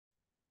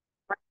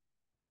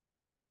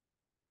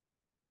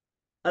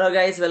Hello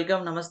guys,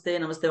 welcome.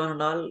 నమస్తే one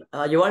and all.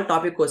 ఇవాళ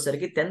topic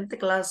వచ్చేసరికి 10th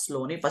క్లాస్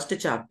లోని first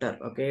chapter.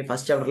 Okay,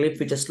 first chapter relief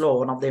features లో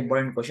one of the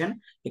important question.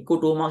 ఎక్కువ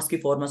 2 marks కి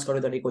 4 marks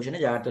అడుగుతాడు ఈ క్వశ్చన్.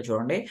 జాగ్రత్తగా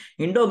చూడండి.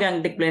 Indo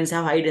Gangetic planes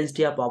have high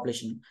density of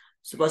population.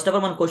 So first of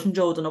all మనం క్వశ్చన్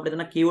చదువుతున్నప్పుడు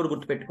ఏదైనా కీవర్డ్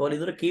గుర్తుపెట్టుకోవాలి.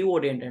 ఇందులో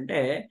కీవర్డ్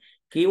ఏంటంటే,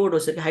 కీవర్డ్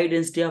వచ్చేసరికి హై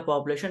డెన్సిటీ ఆఫ్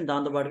పాపులేషన్,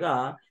 దాంతో పాటుగా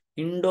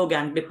ఇండో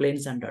గ్యాంగటిక్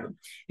ప్లేన్స్ అంటాడు.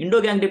 ఇండో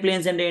గ్యాంగటిక్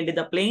ప్లేన్స్ అంటే ఏంటి?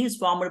 The planes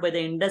formed by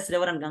the Indus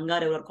river and Ganga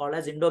river called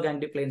as Indo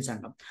Gangetic planes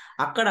అంటాం.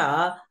 అక్కడ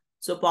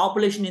సో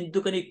పాపులేషన్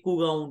ఎందుకని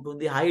ఎక్కువగా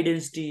ఉంటుంది, హై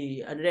డెన్సిటీ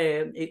అంటే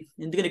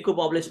ఎందుకని ఎక్కువ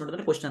పాపులేషన్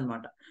ఉంటుంది క్వశ్చన్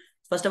అనమాట.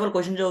 ఫస్ట్ ఆఫ్ ఆల్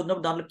క్వశ్చన్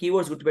చదువుతున్నప్పుడు దాంట్లో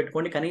కీవర్డ్స్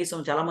గుర్తుపెట్టుకోండి. కనీసం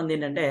చాలా మంది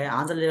ఏంటంటే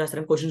ఆన్సర్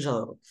చేస్తారని క్వశ్చన్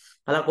చదవరు.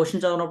 అలా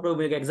క్వశ్చన్ చదివినప్పుడు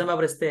మీకు ఎగ్జామ్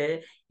పేపర్ ఇస్తే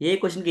ఏ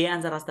క్వశ్చన్కి ఏ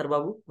ఆన్సర్ రాస్తారు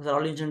బాబు? ఒకసారి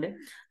ఆలోచించండి.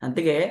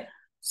 అందుకే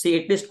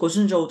అట్లీస్ట్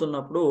క్వశ్చన్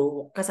చదువుతున్నప్పుడు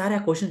ఒక్కసారి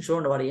ఆ క్వశ్చన్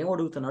చూడండి, వాడు ఏం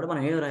అడుగుతున్నాడు,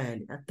 మనం ఏం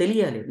రాయాలి అది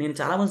తెలియాలి. నేను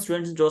చాలా మంది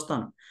స్టూడెంట్స్ని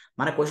చూస్తాను,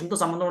 మన క్వశ్చన్తో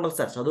సంబంధం ఉండదు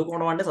సార్,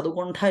 చదువుకోవడం అంటే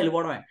చదువుకుంటా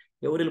వెళ్ళిపోవడమే.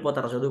 ఎవరు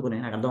వెళ్ళిపోతారో చదువుకుని,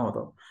 నాకు అర్థం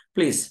అవుతావు.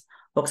 ప్లీజ్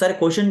ఒకసారి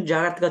క్వశ్చన్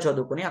జాగ్రత్తగా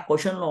చదువుకుని ఆ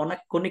క్వశ్చన్ లో ఉన్న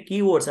కొన్ని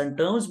కీవర్డ్స్ అండ్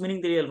టర్మ్స్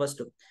మీనింగ్ తెలియాలి ఫస్ట్.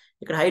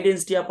 ఇక్కడ హై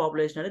డెన్సిటీ ఆఫ్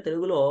పాపులేషన్ అంటే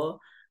తెలుగులో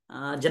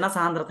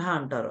జనసాంద్రత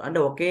అంటారు. అంటే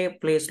ఒకే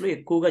ప్లేస్ లో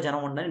ఎక్కువగా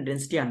జనం ఉండని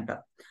డెన్సిటీ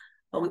అంటారు.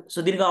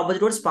 సో దీనికి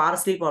ఆపోజిట్ వర్డ్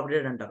స్పార్స్లీ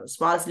పాపులేటెడ్ అంటారు.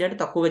 స్పార్స్లీ అంటే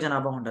తక్కువగా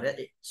జనాభా ఉంటారు.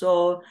 సో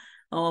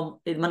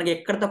ఇది మనకి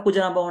ఎక్కడ తక్కువ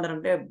జనాభా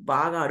ఉంటారంటే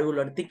బాగా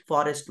అడవులు, థిక్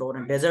ఫారెస్ట్ లో,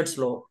 డెజర్ట్స్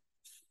లో,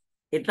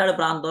 ఇట్లాంటి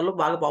ప్రాంతాల్లో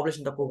బాగా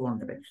పాపులేషన్ తక్కువగా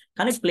ఉంటుంది.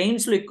 కానీ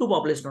ప్లెయిన్స్ లో ఎక్కువ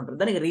పాపులేషన్ ఉంటుంది.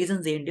 దానికి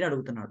రీజన్స్ ఏంటి అని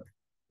అడుగుతున్నాడు.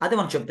 అదే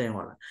మనం చెప్తాం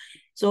వాళ్ళ.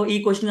 సో ఈ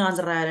క్వశ్చన్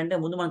ఆన్సర్ రాయాలంటే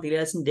ముందు మనకు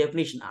తెలియాల్సిన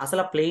డెఫినేషన్.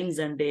 అసలు ప్లెయిన్స్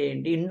అంటే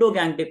ఏంటి, ఇండో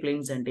గ్యాంగటిక్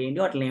ప్లెయిన్స్ అంటే ఏంటి,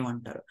 వాటిని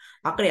ఏమంటారు,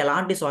 అక్కడ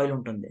ఎలాంటి సాయిల్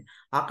ఉంటుంది,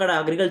 అక్కడ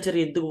అగ్రికల్చర్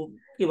ఎందుకు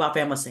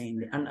ఫేమస్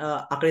అయింది, అండ్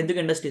అక్కడ ఎందుకు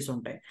ఇండస్ట్రీస్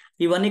ఉంటాయి,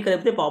 ఇవన్నీ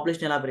కలిపితే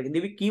పాపులేషన్ ఎలా పెరిగింది.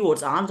 ఇవి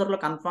కీవర్డ్స్. ఆన్సర్ లో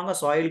కన్ఫామ్ గా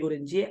సాయిల్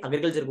గురించి,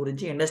 అగ్రికల్చర్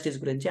గురించి, ఇండస్ట్రీస్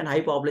గురించి, అండ్ హై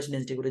పాపులేషన్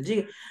డెన్సిటీ గురించి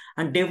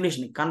అండ్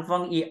డెఫినేషన్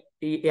కన్ఫామ్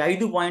ఈ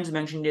 5 పాయింట్స్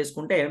మెన్షన్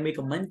చేసుకుంటే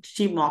మీకు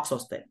మంచి మార్క్స్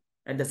వస్తాయి.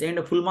 At the same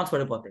full marks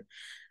పడిపోతాయి.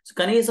 సో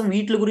కనీసం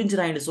వీటి గురించి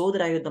రాయండి. సోది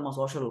రాయొద్దాం మా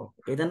సోషల్లో.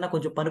 ఏదన్నా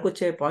కొంచెం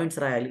పనికొచ్చే పాయింట్స్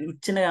రాయాలి.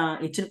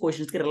 ఇచ్చిన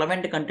క్వశ్చన్స్ కి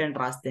రిలవెంట్ కంటెంట్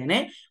రాస్తేనే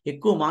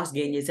ఎక్కువ మార్క్స్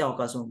గెయిన్ చేసే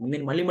అవకాశం ఉంది.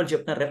 నేను మళ్ళీ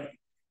చెప్తాను,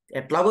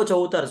 ఎట్లాగో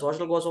చదువుతారు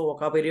సోషల్ కోసం,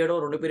 ఒక పీరియడ్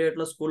 2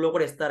 పీరియడ్లో స్కూల్లో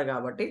కూడా ఇస్తారు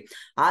కాబట్టి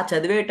ఆ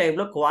చదివే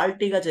టైంలో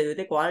క్వాలిటీగా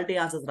చదివితే, క్వాలిటీ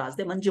ఆన్సర్స్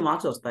రాస్తే మంచి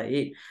మార్క్స్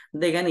వస్తాయి.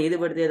 అంతేగాని ఏది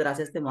పడితే ఏది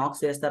రాసేస్తే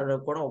మార్క్స్ వేస్తారని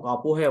కూడా ఒక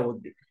అపోహే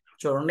అవుద్ది.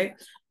 చూడండి,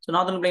 so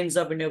northern plains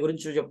of India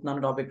గురించి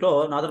చెప్తున్నాను టాపిక్ లో.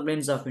 నార్థన్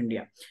ప్లెయిన్స్ ఆఫ్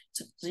ఇండియా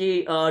ఈ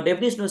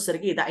డెఫినేషన్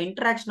వచ్చేసరికి the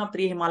interaction of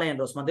 3 Himalayan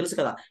reverse. మనకు తెలుసు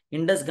కదా,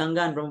 Indus,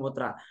 Ganga and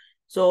Brahmaputra.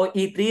 So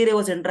ఈ 3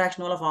 రివర్స్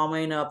ఇంటరాక్షన్ వల్ల ఫామ్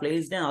అయిన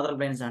ప్లేన్స్ నే నార్థన్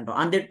ప్లెయిన్స్ అంటాం.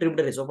 అంటే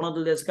ట్రిబ్యూటరీస్,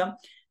 ఉపనదులు తెలుసుగా.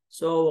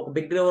 సో ఒక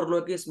బిగ్ రివర్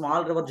లోకి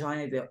స్మాల్ రివర్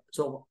జాయిన్ అయితే,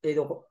 సో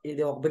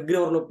ఇది ఒక బిగ్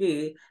రివర్ లోకి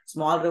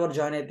స్మాల్ రివర్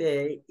జాయిన్ అయితే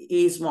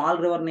ఈ స్మాల్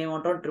రివర్ ని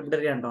ఏమంటాం,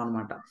 ట్రిబ్యూటరీ అంటాం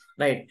అనమాట.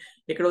 రైట్.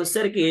 ఇక్కడ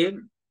వచ్చేసరికి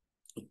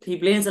ఈ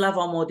ప్లేన్స్ ఎలా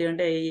ఫామ్ అవుతాయి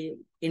అంటే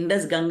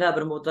ఇండస్, గంగా,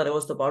 బ్రహ్మపుత్ర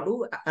రివర్స్ తో పాటు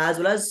యాజ్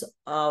వెల్ యాజ్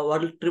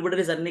వాటి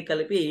ట్రిబ్యూటరీస్ అన్ని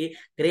కలిపి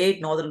గ్రేట్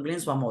నార్థర్న్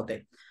ప్లేన్స్ ఫామ్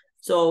అవుతాయి.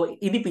 సో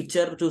ఇది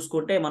పిక్చర్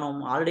చూసుకుంటే మనం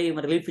already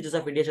relief features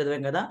of India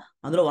చదివాం కదా,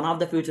 అందులో one of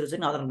the futures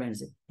northern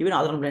planes. ఇవి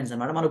నార్థర్న్ ప్లేన్స్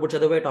అనమాట. మనం ఇప్పుడు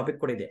చదివే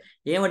టాపిక్ కూడా ఇదే.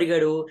 ఏం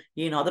అడిగాడు,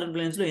 ఈ నార్థర్న్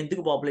ప్లేన్స్ లో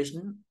ఎందుకు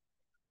పాపులేషన్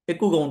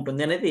ఎక్కువగా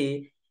ఉంటుంది అనేది.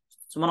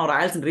 సో మనం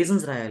రాయాల్సిన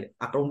రీజన్స్ రాయాలి.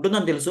 అక్కడ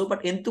ఉంటుందని తెలుసు,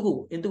 బట్ ఎందుకు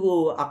ఎందుకు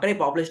అక్కడే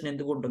పాపులేషన్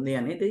ఎందుకు ఉంటుంది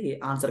అనేది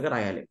ఆన్సర్గా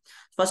రాయాలి.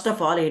 ఫస్ట్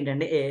ఆఫ్ ఆల్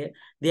ఏంటంటే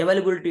the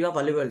availability of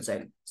alluvial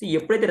soil. So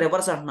ఎప్పుడైతే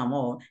రివర్స్ అంటున్నామో,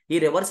 ఈ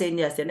రివర్స్ ఏం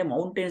చేస్తాయి అంటే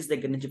మౌంటైన్స్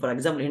దగ్గర నుంచి, for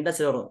example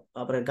Indus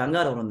river,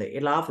 Ganga river ఉంది,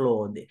 ఇలా ఫ్లో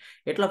అవుద్ది.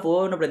 ఇట్లా ఫ్లో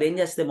అయినప్పుడు అది ఏం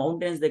చేస్తే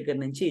మౌంటైన్స్ దగ్గర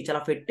నుంచి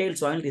చాలా ఫెర్టైల్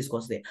సాయిల్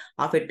తీసుకొస్తాయి.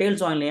 ఆ ఫెర్టైల్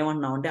సాయిల్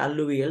ఏమంటున్నాం అంటే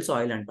అల్యూవియల్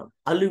సాయిల్ అంటాం.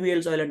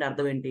 అల్యూవియల్ సాయిల్ అంటే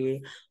అర్థం ఏంటి,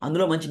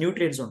 అందులో మంచి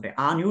న్యూట్రియంట్స్ ఉంటాయి.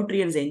 ఆ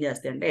న్యూట్రియంట్స్ ఏం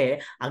చేస్తాయి అంటే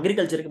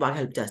అగ్రికల్చర్కి బాగా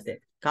హెల్ప్ చేస్తాయి.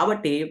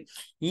 కాబట్టి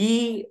ఈ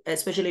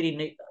ఎస్పెషల్లీ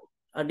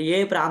అంటే ఏ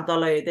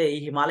ప్రాంతాల్లో అయితే ఈ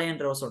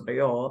హిమాలయన్ రివర్స్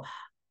ఉంటాయో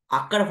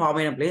అక్కడ ఫామ్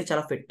అయిన ప్లేస్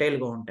చాలా ఫెర్టైల్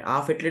గా ఉంటాయి. ఆ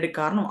ఫెర్టిలిటీకి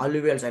కారణం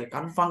అల్యూవియల్ సాయిల్.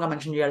 కన్ఫామ్ గా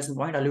మెన్షన్ చేయాల్సిన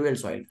point alluvial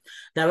soil.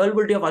 The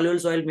availability of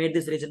alluvial soil made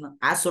this reason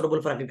as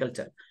suitable for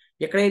agriculture.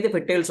 ఎక్కడైతే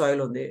ఫెర్టైల్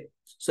సాయిల్ ఉంది,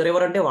 సో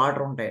రివర్ అంటే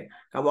వాటర్ ఉంటాయి,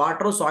 ఆ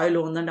వాటర్ సాయిల్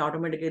ఉందంటే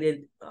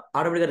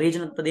ఆటోమేటిక్గా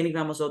రీజన్ అంతా దీనికి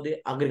ఫేమస్ అవుతుంది,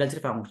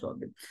 అగ్రికల్చర్ ఫేమస్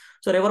అవుతుంది.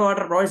 So river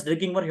water provides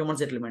drinking for human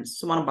settlements.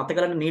 So మనం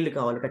బతకాలంటే నీళ్లు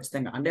కావాలి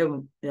ఖచ్చితంగా. అంటే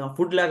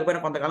ఫుడ్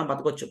లేకపోయినా కొంతకాలం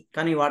బతకొచ్చు,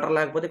 కానీ వాటర్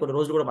లేకపోతే కొన్ని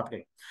రోజులు కూడా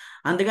బతకాలి.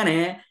 అందుకనే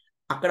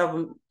అక్కడ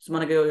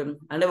మనకి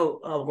అంటే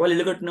ఒకవేళ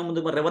ఇల్లు కట్టిన ముందు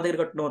మరి రివర్ దగ్గర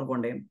కట్టినాం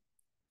అనుకోండి,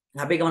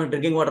 హ్యాపీగా మనకి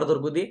డ్రింకింగ్ వాటర్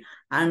దొరుకుతుంది,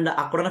 అండ్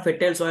అక్కడున్న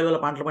ఫెర్టైల్ సాయిల్ వల్ల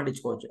పంటలు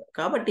పండించుకోవచ్చు.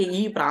 కాబట్టి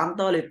ఈ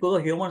ప్రాంతాలు ఎక్కువగా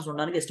హ్యూమన్స్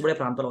ఉండడానికి ఇష్టపడే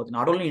ప్రాంతాలు అవుతుంది.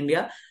 నాట్ ఓన్లీ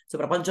ఇండియా, సో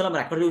ప్రపంచంలో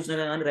మనం ఎక్కడ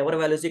చూసినా కానీ రివర్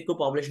వాల్యూస్ ఎక్కువ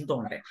పాపులేషన్ తో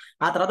ఉంటాయి.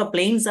 ఆ తర్వాత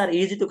plains are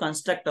easy to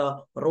construct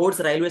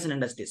roads, railways and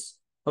industries.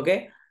 Okay,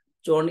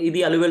 చూడండి,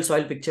 ఇది అల్యూవియల్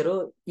సాయిల్ పిక్చర్.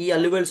 ఈ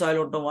అల్యూవియల్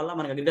సాయిల్ ఉండటం వల్ల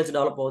మనకి అగ్రికల్చర్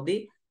డెవలప్ అవుతుంది.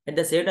 అట్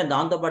ద సేమ్ టైం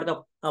దాంతో పాటుగా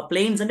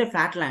ప్లెయిన్స్ అంటే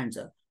ఫ్లాట్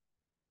ల్యాండ్స్.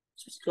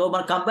 సో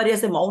మనం కంపేర్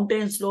చేస్తే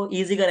మౌంటైన్స్ లో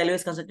ఈజీగా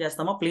రైల్వేస్ కన్స్ట్రక్ట్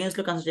చేస్తామా, ప్లేన్స్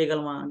లో కన్స్ట్రక్ట్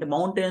చేయగలమా అంటే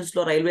మౌంటైన్స్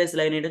లో రైల్వేస్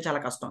లైన్ వేయడం చాలా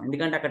కష్టం.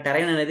 ఎందుకంటే అక్కడ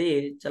టెరైన్ అనేది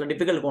చాలా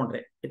డిఫికల్ట్ గా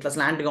ఉంటుంది, ఇట్లా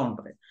స్లాంట్ గా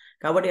ఉంటుంది.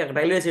 కాబట్టి అక్కడ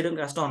రైల్వేస్ వేయడం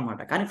కష్టం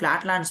అనమాట. కానీ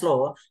ఫ్లాట్ ల్యాండ్స్ లో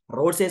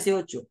రోడ్స్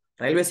వేసేయచ్చు,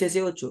 రైల్వేస్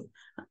వేసేయచ్చు,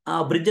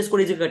 బ్రిడ్జెస్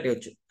కూడా ఈజీగా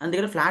కట్టేయచ్చు.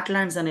 అందుకని ఫ్లాట్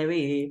ల్యాండ్స్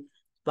అనేవి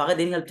బాగా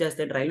దీనికి హెల్ప్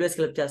చేస్తాయి, రైల్వేస్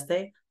హెల్ప్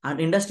చేస్తాయి,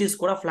 అండ్ ఇండస్ట్రీస్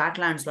కూడా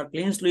ఫ్లాట్ ల్యాండ్స్ లో,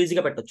 ప్లేన్స్ లో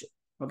ఈజీగా పెట్టొచ్చు.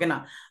 ఓకేనా.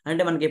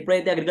 అంటే మనకి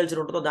ఎప్పుడైతే అగ్రికల్చర్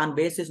ఉంటుందో దాని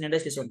బేస్ చేసిన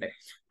ఇండస్ట్రీస్ ఉంటాయి.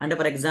 అంటే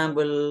ఫర్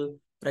ఎగ్జాంపుల్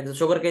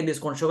షుగర్ కేన్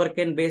తీసుకోండి, షుగర్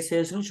కేన్ బేస్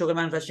చేసిన షుగర్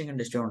మ్యానుఫ్యాక్చరింగ్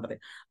ఇండస్ట్రీ ఉంటుంది.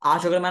 ఆ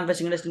షుగర్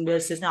మ్యానుఫ్యాక్చరింగ్ ఇండస్ట్రీ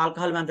బేస్ చేసిన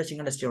ఆల్కహాల్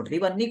మ్యానుఫ్యాక్చరింగ్ ఇండస్ట్రీ ఉంటుంది.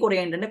 ఇవన్నీ కూడా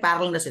ఏంటంటే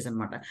ప్యారల్ ఇండస్ట్రీస్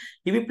అనమాట.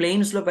 ఇవి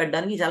ప్లెయిన్స్ లో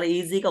పెట్టడానికి చాలా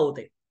ఈజీగా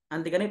అవుతాయి.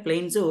 అందుకని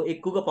ప్లెయిన్స్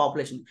ఎక్కువగా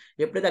పాపులేషన్.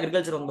 ఎప్పుడైతే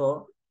అగ్రికల్చర్ ఉందో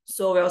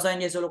సో వ్యవసాయం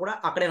చేసే వాళ్ళు కూడా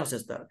అక్కడే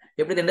వస్తారు.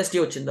 ఎప్పుడైతే ఇండస్ట్రీ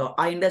వచ్చిందో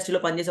ఆ ఇండస్ట్రీలో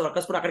పనిచేసే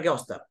వర్కర్స్ కూడా అక్కడికే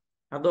వస్తారు.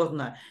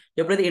 అర్థమవుతుందా.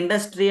 ఎప్పుడైతే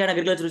ఇండస్ట్రీ అండ్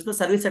అగ్రికల్చర్ వస్తుందో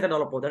సర్వీస్ సెక్టర్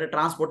డెవలప్ అవుతుంది. అంటే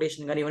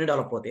ట్రాన్స్పోర్టేషన్ కానీ ఇవన్నీ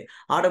డెవలప్ అవుతాయి.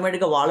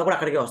 ఆటోమేటిక్గా వాళ్ళు కూడా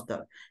అక్కడికే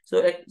వస్తారు. So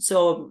so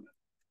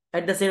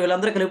at the same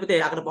వీళ్ళందరూ కలిపితే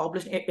అక్కడ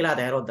పాపులేషన్ ఇలా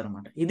తయారవుతుంది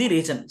అనమాట. ఇది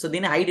రీజన్. సో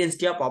దీన్ని హై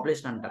డెన్సిటీ ఆఫ్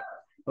పాపులేషన్ అంటారు.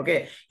 ఓకే.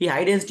 ఈ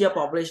high density of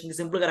population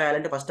simple గా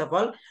రాయాలంటే ఫస్ట్ ఆఫ్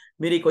ఆల్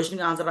మీరు ఈ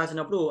క్వశ్చన్ ఆన్సర్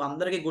రాసినప్పుడు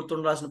అందరికీ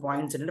గుర్తుండాల్సిన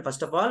పాయింట్స్ ఏంటంటే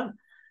ఫస్ట్ ఆఫ్ ఆల్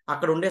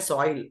అక్కడ ఉండే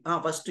సాయిల్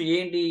ఫస్ట్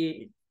ఏంటి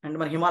అంటే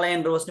మన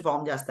హిమాలయన్ రోస్ ని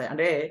ఫామ్ చేస్తాయి.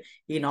 అంటే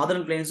ఈ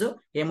northern planes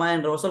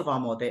Himalayan rose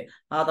form అవుతాయి.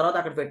 ఆ తర్వాత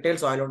అక్కడ ఫెర్టైల్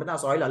సాయిల్ ఉంటుంది. ఆ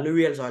సాయిల్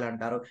అల్యూవియల్ సాయిల్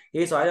అంటారు.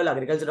 ఈ సాయిల్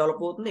అగ్రికల్చర్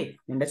డెవలప్ అవుతుంది,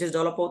 ఇండస్ట్రీస్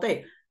డెవలప్ అవుతాయి,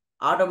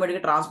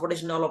 ఆటోమేటిక్గా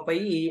ట్రాన్స్పోర్టేషన్ డెవలప్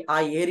అయ్యి ఆ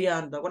ఏరియా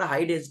అంతా కూడా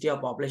హై డెన్సిటీ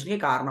ఆఫ్ పాపులేషన్ కి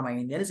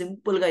కారణమైంది అని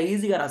సింపుల్ గా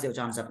ఈజీగా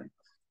రాసేవచ్చు ఆన్సర్.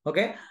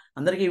 ఓకే.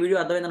 అందరికీ ఈ వీడియో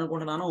అర్థమైంది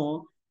అనుకుంటున్నాను.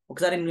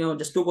 ఒకసారి నేను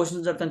జస్ట్ 2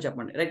 క్వశ్చన్స్ చెప్తాను,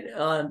 చెప్పండి. Right.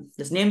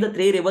 Just name the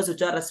 3 rivers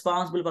which are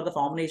responsible for the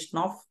formation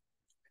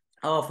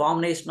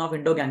of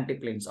Indo Gangetic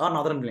plains or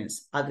northern plains.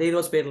 ఆ 3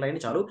 rivers పేర్లు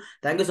అయింది చాలు.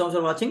 Thank you so much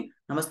for watching.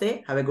 నమస్తే,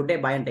 have a good day,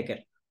 by and take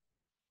care.